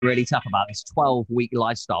really tough about this 12-week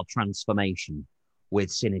lifestyle transformation with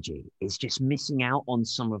Synergy is just missing out on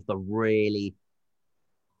some of the really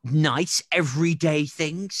nice everyday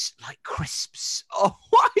things like crisps. Oh,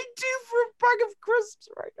 what I do for a bag of crisps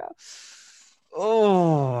right now.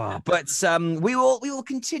 Oh, but we will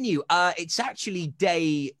continue. It's actually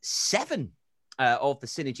day 7 of the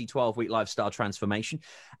Synergy 12-week lifestyle transformation.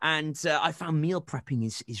 And I found meal prepping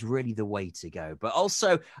is really the way to go. But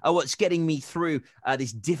also what's getting me through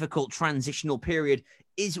this difficult transitional period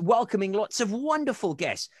is welcoming lots of wonderful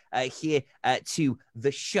guests here to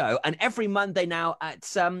the show. And every Monday now at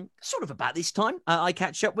sort of about this time, I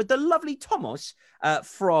catch up with the lovely Tomos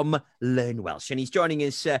from Learn Welsh. And he's joining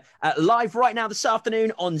us live right now this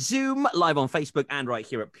afternoon on Zoom, live on Facebook, and right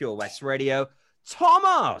here at Pure West Radio.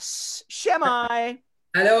 Tomos, Shemai.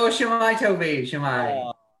 Hello, Shemai, Toby,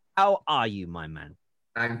 Shemai. How are you, my man?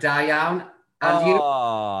 I'm da iawn. And you?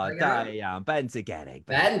 Oh, da iawn. Bendigedig.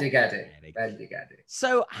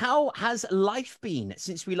 So how has life been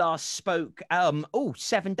since we last spoke?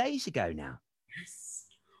 7 days ago now. Yes.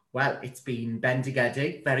 Well, it's been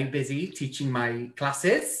bendigedig, very busy teaching my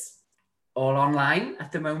classes, all online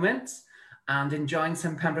at the moment, and enjoying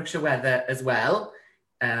some Pembrokeshire weather as well.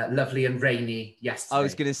 Lovely and rainy yesterday. I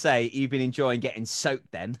was going to say, you've been enjoying getting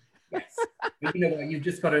soaked then. Yes. You know what? You've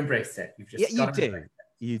just got to embrace it. You do.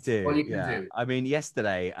 You do. All you can do. I mean,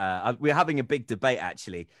 yesterday, we were having a big debate,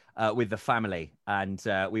 actually, with the family. And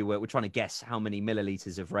we were trying to guess how many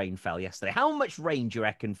millilitres of rain fell yesterday. How much rain do you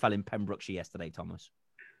reckon fell in Pembrokeshire yesterday, Thomas?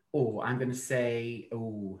 Oh, I'm going to say,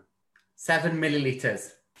 7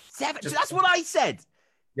 millilitres. 7? So that's what I said.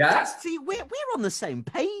 Yeah. See, we're on the same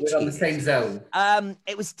page. We're on the same zone.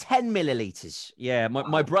 It was 10 millilitres. Yeah,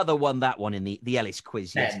 my brother won that one in the Ellis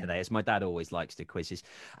quiz yesterday, as my dad always likes to quizzes.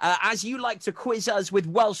 As you like to quiz us with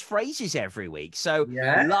Welsh phrases every week. So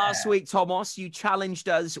last week, Tomos, you challenged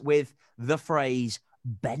us with the phrase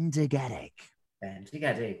bendigedig.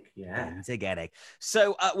 Bendigedig, yeah. Bendigedig.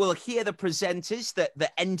 So we'll hear the presenters that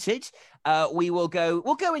entered. We'll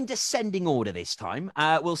go in descending order this time.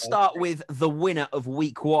 We'll start with the winner of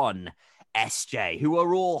week 1, SJ, who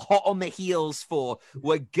are all hot on the heels for.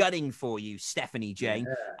 We're gunning for you, Stephanie Jane.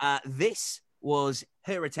 Yeah. This was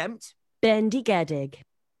her attempt. Bendigedig.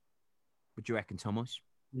 What do you reckon, Thomas?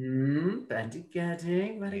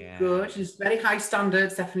 Bendigedig, very good. She's very high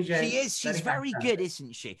standard, Stephanie Jane. She is. She's very good,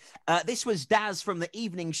 isn't she? This was Daz from the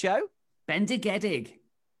evening show. Bendigedig.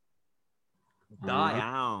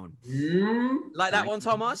 Down. Like that one,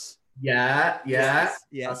 Thomas? Yeah. Yes.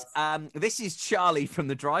 This is Charlie from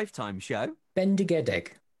the Drive Time show.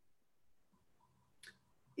 Bendigedig.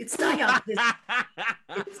 It's Diane.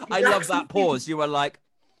 I love that pause. You were like...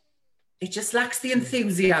 It just lacks the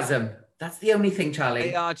enthusiasm. That's the only thing, Charlie.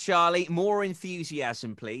 They are, Charlie. More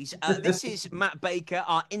enthusiasm, please. This is Matt Baker,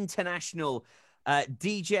 our international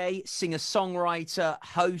DJ, singer-songwriter,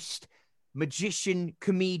 host, magician,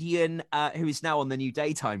 comedian, who is now on the new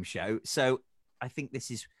daytime show. So I think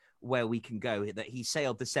this is where we can go, that he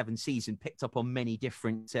sailed the 7 seas and picked up on many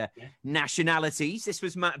different nationalities. This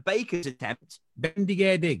was Matt Baker's attempt.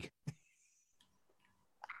 Bendigedig.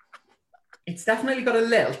 It's definitely got a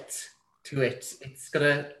lilt to it. It's got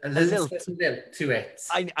a lilt to it.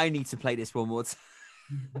 I need to play this one more time.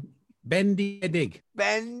 Bendigedig.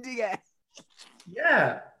 Bendigedig.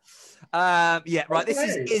 Yeah. Right. This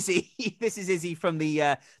is Izzy. This is Izzy from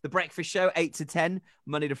the Breakfast Show, 8 to 10,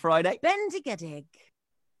 Monday to Friday. Bendigedig.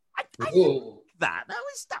 I like that.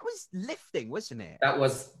 That was lifting, wasn't it? That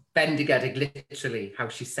was bendigedig, literally how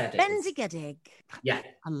she said it. Bendigedig. Yeah.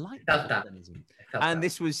 I like that. And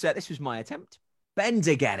this was my attempt.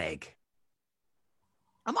 Bendigedig.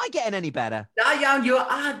 Am I getting any better? Yeah, you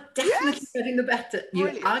are definitely getting the better.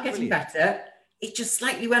 You are getting better. It just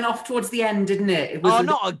slightly went off towards the end, didn't it? It was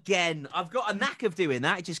not again. I've got a knack of doing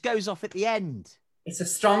that. It just goes off at the end. It's a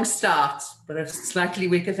strong start, but a slightly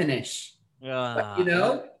weaker finish. But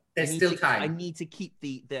there's still time. I need to keep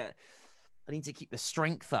the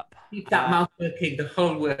strength up. Keep that mouth working, the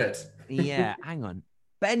whole word. Yeah, hang on.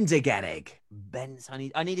 Bendigedig.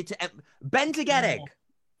 I needed to bendigedig.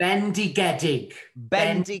 Bendigedig.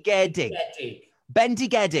 Bendigedig.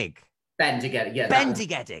 Bendigedig. Bendigedig. Yeah.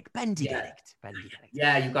 Bendigedig.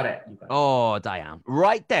 Yeah, you got it. Oh, Diane.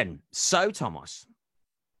 Right then. So, Thomas,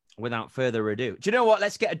 without further ado, do you know what?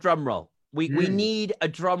 Let's get a drum roll. We need a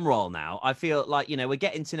drum roll now. I feel like, we're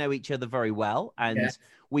getting to know each other very well, and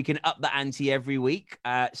we can up the ante every week.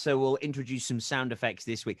 So we'll introduce some sound effects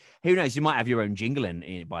this week. Who knows? You might have your own jingle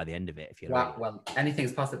in by the end of it, if you like. Well,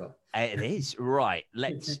 anything's possible. It is. Right.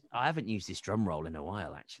 I haven't used this drum roll in a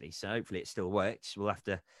while, actually, so hopefully it still works. We'll have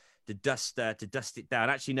to to dust it down.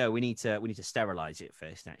 Actually, no, we need to sterilize it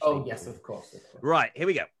first. Actually. Oh yes, of course. Right, here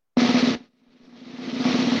we go.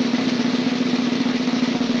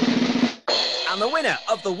 And the winner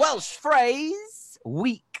of the Welsh phrase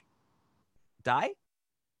week, Da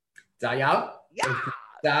iawn.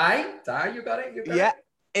 Da, you got it. Yeah,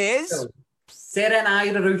 is. So, Seren air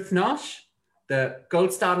yr wythnos. The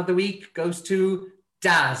gold star of the week goes to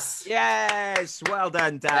Daz. Yes, well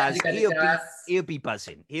done, Daz. He'll be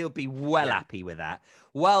buzzing. He'll be happy with that.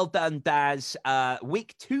 Well done, Daz.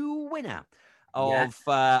 Week 2 winner of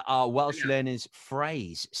our Welsh learners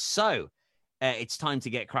phrase. So it's time to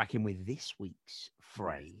get cracking with this week's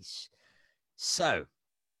phrase. So,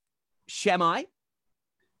 Shemai.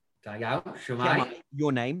 Shemai,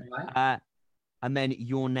 your name. And then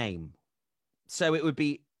your name. So it would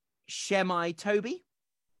be Shemai Toby.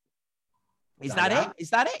 Is that it?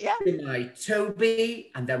 Is that it? Yeah. Shemai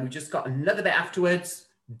Toby. And then we just got another bit afterwards.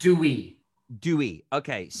 Dewey.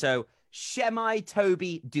 Okay. So Shemai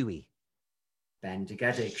Toby Dewey.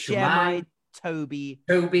 Bendigedig. Shemai Toby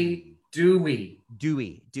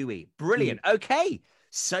Dewey. Brilliant. Okay.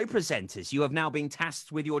 So presenters, you have now been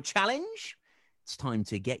tasked with your challenge. It's time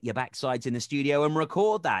to get your backsides in the studio and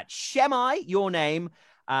record that. Shemai, your name,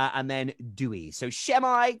 and then Dewey. So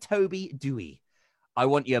Shemai, Toby, Dewey. I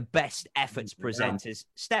want your best efforts, presenters.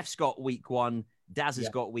 Steph's got week 1. Daz has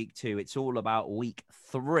got week 2. It's all about week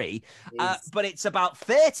 3. But it's about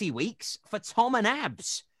 30 weeks for Tom and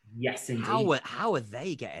Abs. Yes, indeed. How are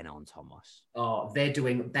they getting on, Thomas? Oh, they're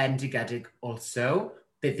doing bendigedig also.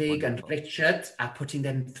 Biddig and Richard are putting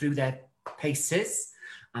them through their paces.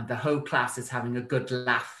 And the whole class is having a good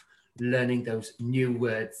laugh, learning those new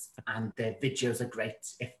words. And their videos are great.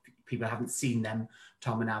 If people haven't seen them,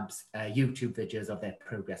 Tom and Ab's YouTube videos of their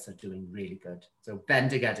progress are doing really good. So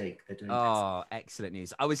bendigedig, they're doing excellent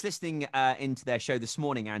news. I was listening into their show this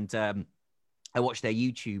morning, and I watched their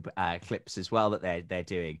YouTube clips as well that they're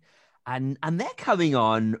doing. And they're coming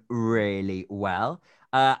on really well.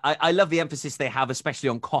 I love the emphasis they have, especially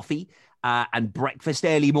on coffee and breakfast,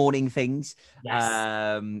 early morning things.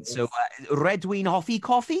 Yes. So Redwyn Hoffi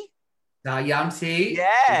coffee? Da iawn ti.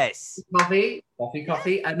 Yes. Coffee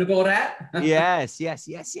and the bore. yes.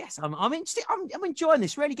 I'm interested. I'm enjoying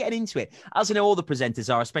this, really getting into it. As I know all the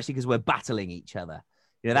presenters are, especially because we're battling each other.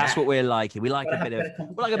 You know, that's what we're liking. We like a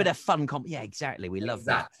bit of fun. Yeah, exactly. We love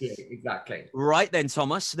that. Exactly. Right then,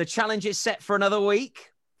 Thomas. The challenge is set for another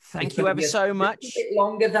week. Thank you ever so much. A bit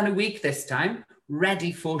longer than a week this time.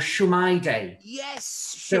 Ready for Shumai Day.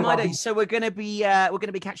 Yes, Shumai Day. So we're going to be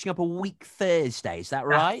catching up a week Thursday. Is that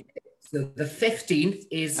right? So the 15th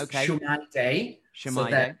is Shumai Day.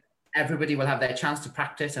 That everybody will have their chance to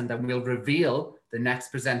practice, and then we'll reveal the next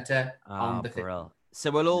presenter on the 15th.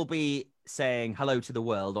 So we'll all be saying hello to the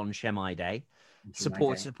world on Shemai Day,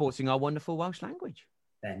 supporting our wonderful Welsh language.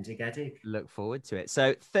 Bendigedig. Look forward to it.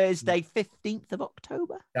 So Thursday, 15th of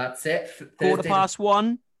October. That's it. Thursday,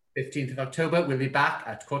 1:15. 15th of October. We'll be back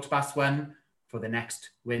at 1:15 for the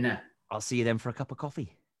next winner. I'll see you then for a cup of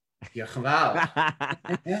coffee. Diolch yn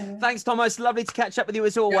fawr. Thanks, Thomas. Lovely to catch up with you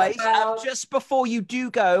as always. Just before you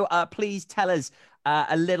do go, please tell us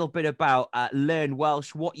a little bit about Learn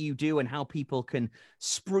Welsh, what you do and how people can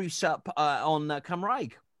spruce up on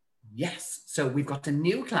Cymraeg. Yes. So we've got a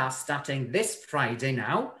new class starting this Friday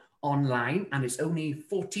now online, and it's only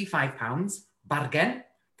 £45 bargain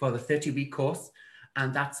for the 30-week course.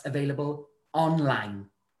 And that's available online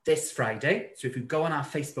this Friday. So if you go on our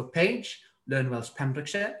Facebook page, Learn Welsh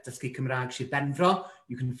Pembrokeshire, Dysgu Cymraeg Sir Benfro,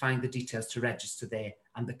 you can find the details to register there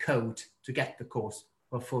and the code to get the course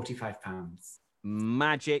for £45.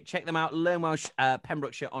 Magic. Check them out. Learn Welsh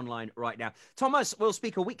Pembrokeshire online right now. Thomas, we'll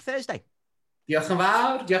speak a week Thursday. Diolch yn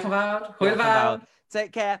fawr. Hwyl fawr.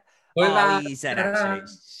 Take care. Hwyl fawr. He's an absolute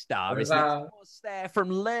star, isn't he? Thomas there from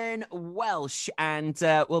Learn Welsh, and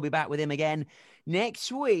we'll be back with him again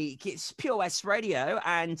next week. It's Pure West Radio,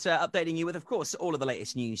 and updating you with, of course, all of the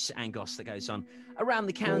latest news and goss that goes on around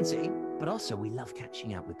the county. But also, we love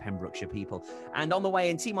catching up with Pembrokeshire people. And on the way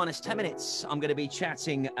in T-minus 10 minutes, I'm going to be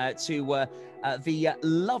chatting to the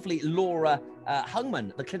lovely Laura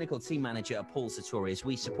Hungman, the clinical team manager at Paul Sartori, as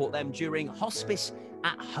we support them during Hospice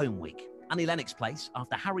at Home Week. Annie Lennox plays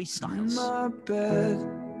after Harry Styles. Diolch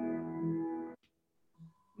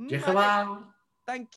yn fawr. Thank you.